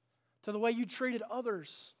to the way you treated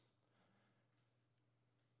others.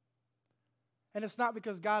 And it's not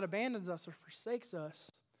because God abandons us or forsakes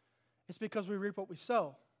us. It's because we reap what we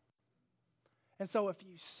sow. And so if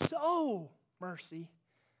you sow mercy,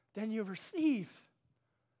 then you receive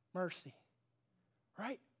mercy.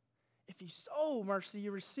 Right? If you sow mercy,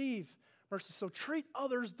 you receive mercy. So treat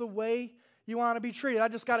others the way you want to be treated. I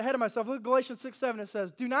just got ahead of myself. Look at Galatians 6:7. It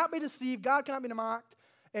says, do not be deceived. God cannot be mocked.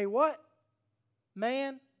 A what?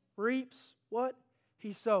 Man reaps what?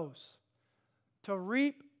 He sows. To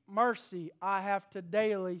reap mercy, I have to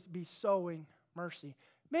daily be sowing mercy.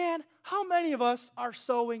 Man, how many of us are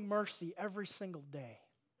sowing mercy every single day?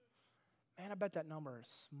 Man, I bet that number is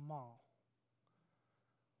small.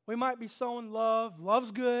 We might be sowing love.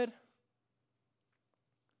 Love's good.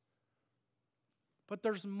 But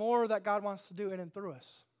there's more that God wants to do in and through us.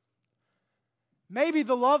 Maybe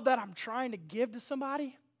the love that I'm trying to give to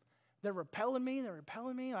somebody, they're repelling me,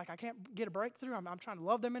 like I can't get a breakthrough. I'm trying to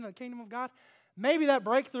love them into the kingdom of God. Maybe that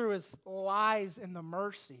breakthrough lies in the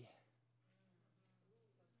mercy.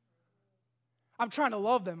 I'm trying to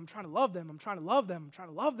love them. I'm trying to love them. I'm trying to love them. I'm trying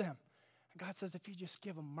to love them. And God says, if you just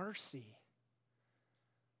give them mercy,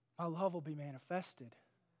 my love will be manifested.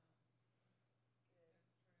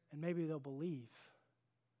 And maybe they'll believe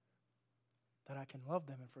that I can love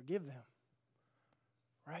them and forgive them.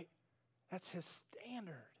 Right? That's his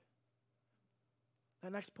standard. The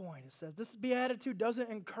next point, it says, this beatitude doesn't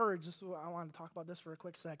encourage, I want to talk about this for a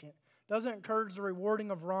quick second, doesn't encourage the rewarding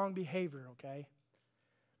of wrong behavior, okay?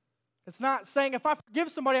 It's not saying if I forgive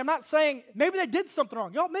somebody, I'm not saying maybe they did something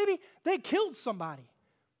wrong. Y'all, maybe they killed somebody.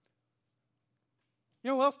 You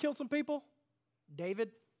know who else killed some people? David.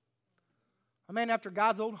 A man after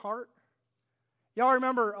God's own heart. Y'all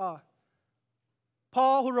remember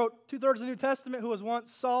Paul, who wrote 2/3 of the New Testament, who was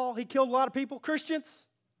once Saul? He killed a lot of people, Christians.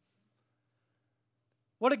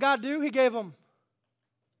 What did God do? He gave them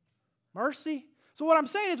mercy. So what I'm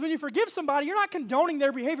saying is when you forgive somebody, you're not condoning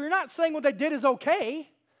their behavior. You're not saying what they did is okay.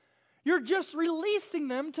 You're just releasing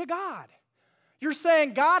them to God. You're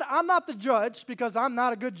saying, God, I'm not the judge because I'm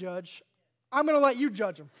not a good judge. I'm going to let you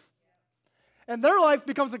judge them. And their life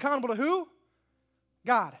becomes accountable to who?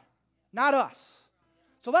 God, not us.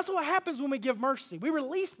 So that's what happens when we give mercy. We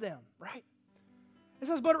release them, right? It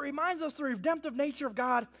says, but it reminds us the redemptive nature of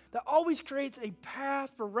God that always creates a path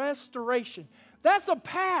for restoration. That's a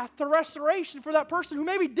path to restoration for that person who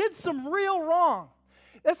maybe did some real wrong.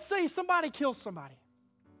 Let's say somebody kills somebody.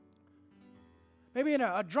 Maybe in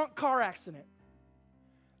a drunk car accident.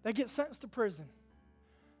 They get sentenced to prison.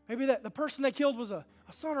 Maybe the person they killed was a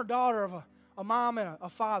son or daughter of a mom and a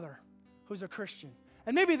father who's a Christian.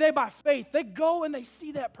 And maybe they, by faith, they go and they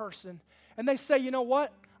see that person and they say, you know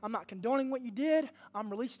what? I'm not condoning what you did. I'm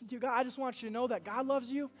releasing to you, God. I just want you to know that God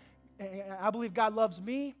loves you. And I believe God loves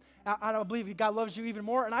me. I believe God loves you even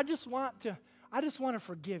more. And I just want to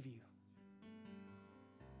forgive you.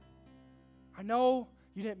 I know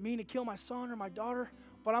you didn't mean to kill my son or my daughter,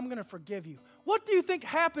 but I'm going to forgive you. What do you think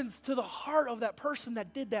happens to the heart of that person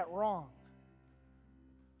that did that wrong?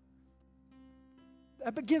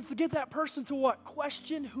 that begins to get that person to what?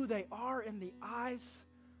 Question who they are in the eyes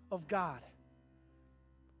of God.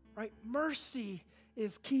 Right? Mercy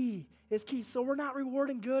is key. So we're not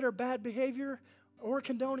rewarding good or bad behavior or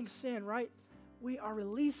condoning sin, right? We are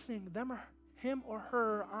releasing him or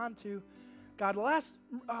her onto God. The last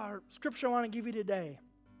scripture I want to give you today,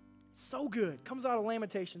 so good, comes out of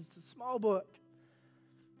Lamentations. It's a small book.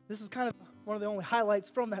 This is kind of one of the only highlights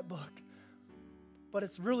from that book, but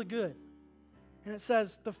it's really good. And it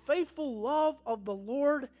says, the faithful love of the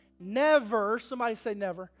Lord never, somebody say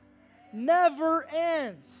never, never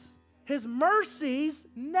ends. His mercies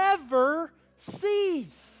never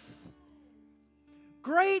cease.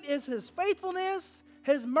 Great is His faithfulness.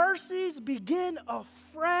 His mercies begin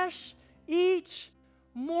afresh each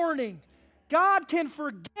morning. God can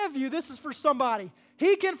forgive you. This is for somebody.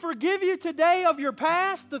 He can forgive you today of your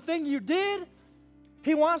past, the thing you did.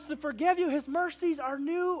 He wants to forgive you. His mercies are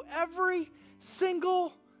new every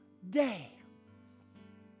single day.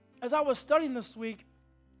 As I was studying this week,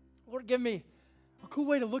 Lord gave me a cool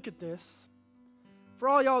way to look at this. For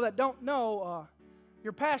all y'all that don't know,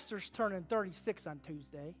 your pastor's turning 36 on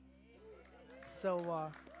Tuesday. So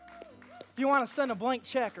if you want to send a blank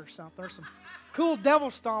check or something, or some cool devil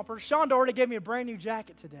stompers, Sean Doherty gave me a brand new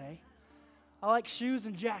jacket today. I like shoes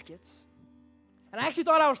and jackets. And I actually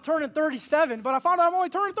thought I was turning 37, but I found out I'm only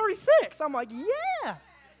turning 36. I'm like, yeah.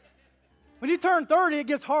 When you turn 30, it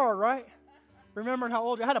gets hard, right? Remembering how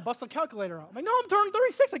old you are. I had to bust the calculator out. I'm like, no, I'm turning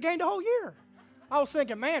 36. I gained a whole year. I was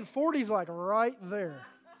thinking, man, 40's like right there.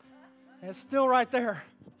 And it's still right there.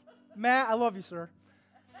 Matt, I love you, sir.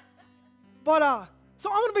 But,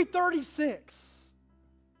 so I'm going to be 36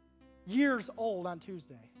 years old on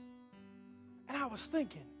Tuesday. And I was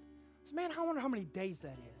thinking, man, I wonder how many days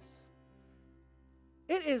that is.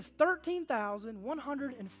 It is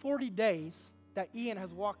 13,140 days that Ian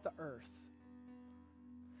has walked the earth.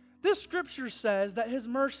 This scripture says that His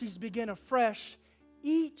mercies begin afresh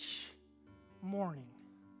each morning.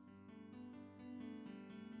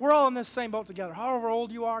 We're all in this same boat together. However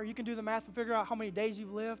old you are, you can do the math and figure out how many days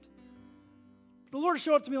you've lived. The Lord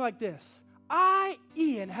showed it to me like this. I,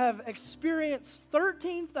 Ian, have experienced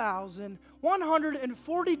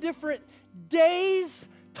 13,140 different days,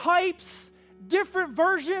 types, different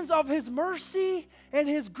versions of His mercy and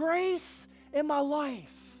His grace in my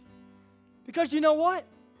life. Because you know what?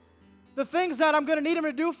 The things that I'm going to need Him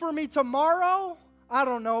to do for me tomorrow, I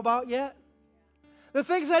don't know about yet. The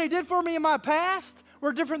things that He did for me in my past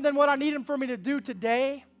were different than what I need Him for me to do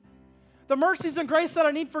today. The mercies and grace that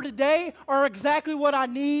I need for today are exactly what I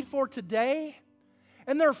need for today.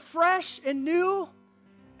 And they're fresh and new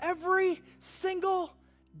every single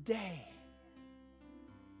day.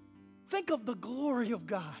 Think of the glory of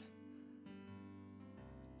God.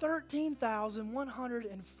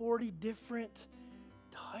 13,140 different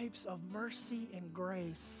types of mercy and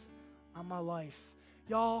grace on my life.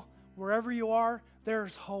 Y'all, wherever you are,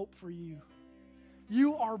 there's hope for you.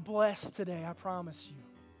 You are blessed today, I promise you.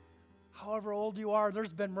 However old you are,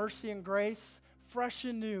 there's been mercy and grace, fresh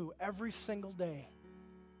and new, every single day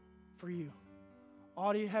for you.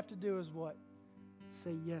 All you have to do is what?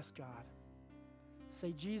 Say, yes, God.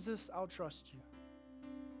 Say, Jesus, I'll trust you.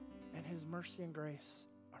 And His mercy and grace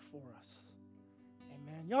are for us.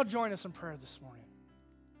 Amen. Y'all join us in prayer this morning.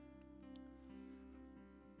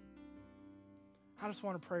 I just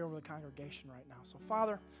want to pray over the congregation right now. So,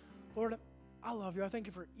 Father, Lord, I love you. I thank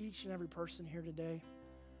you for each and every person here today.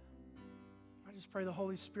 I just pray the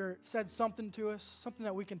Holy Spirit said something to us, something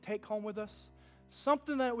that we can take home with us,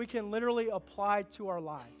 something that we can literally apply to our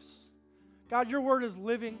lives. God, your word is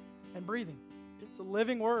living and breathing. It's a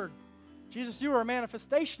living word. Jesus, you are a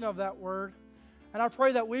manifestation of that word, and I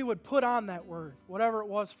pray that we would put on that word, whatever it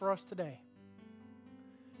was for us today.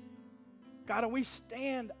 God, and we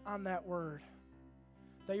stand on that word,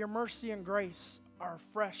 that your mercy and grace are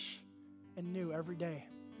fresh and new every day.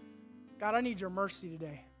 God, I need your mercy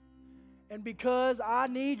today. And because I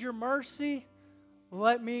need your mercy,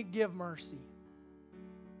 let me give mercy.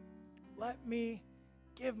 Let me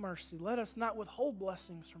give mercy. Let us not withhold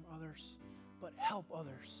blessings from others, but help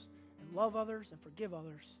others and love others and forgive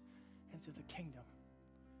others into the kingdom.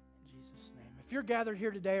 In Jesus' name. If you're gathered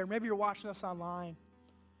here today, or maybe you're watching us online,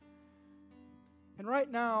 and right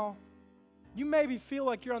now, you maybe feel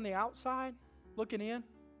like you're on the outside looking in,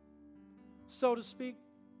 so to speak.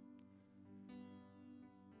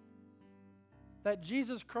 That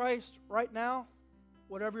Jesus Christ right now,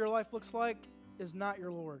 whatever your life looks like, is not your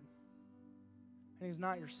Lord. And He's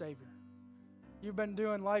not your Savior. You've been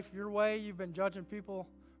doing life your way. You've been judging people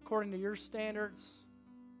according to your standards.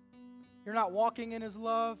 You're not walking in His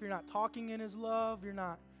love. You're not talking in His love. You're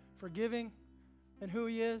not forgiving. and who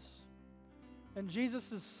He is? And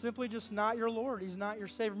Jesus is simply just not your Lord. He's not your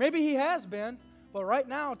Savior. Maybe He has been, but right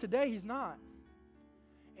now, today, He's not.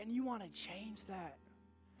 And you want to change that.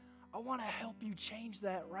 I want to help you change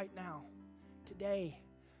that right now, today,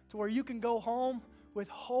 to where you can go home with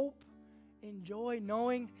hope and joy,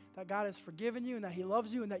 knowing that God has forgiven you and that He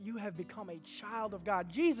loves you and that you have become a child of God.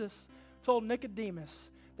 Jesus told Nicodemus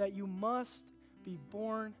that you must be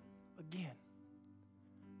born again.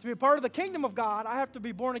 To be a part of the kingdom of God, I have to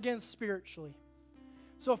be born again spiritually.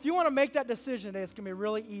 So if you want to make that decision today, it's going to be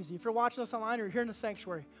really easy. If you're watching us online or you're here in the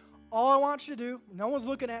sanctuary, all I want you to do, no one's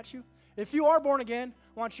looking at you. If you are born again,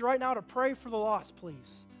 I want you right now to pray for the lost, please.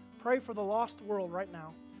 Pray for the lost world right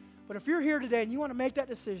now. But if you're here today and you want to make that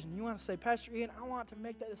decision, you want to say, Pastor Ian, I want to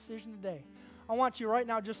make that decision today. I want you right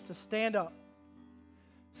now just to stand up.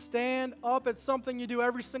 Stand up. It's something you do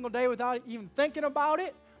every single day without even thinking about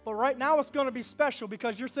it. But right now it's going to be special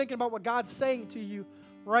because you're thinking about what God's saying to you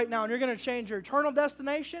right now. And you're going to change your eternal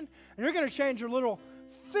destination, and you're going to change your little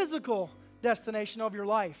physical destination of your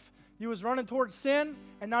life. You was running towards sin,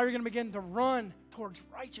 and now you're going to begin to run towards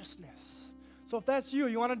righteousness. So if that's you,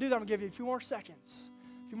 you want to do that, I'm going to give you a few more seconds.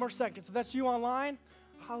 A few more seconds. If that's you online,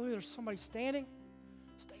 hallelujah, there's somebody standing.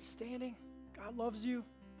 Stay standing. God loves you.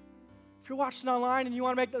 If you're watching online and you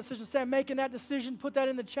want to make that decision, say, I'm making that decision. Put that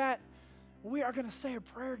in the chat. We are going to say a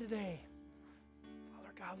prayer today.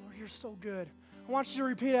 Father God, Lord, you're so good. I want you to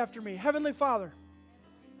repeat after me. Heavenly Father,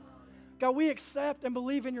 God, we accept and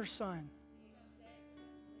believe in your Son.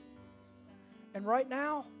 And right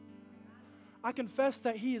now, I confess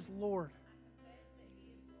that He is Lord,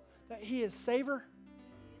 that He is Savior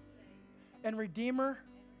and Redeemer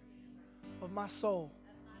of my soul.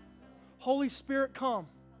 Holy Spirit, come.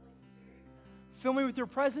 Fill me with your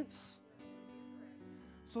presence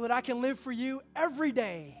so that I can live for you every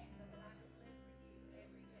day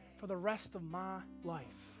for the rest of my life.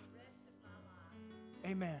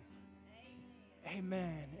 Amen.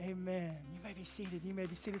 Amen. Amen. You may be seated. You may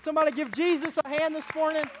be seated. Somebody give Jesus a hand this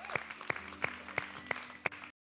morning.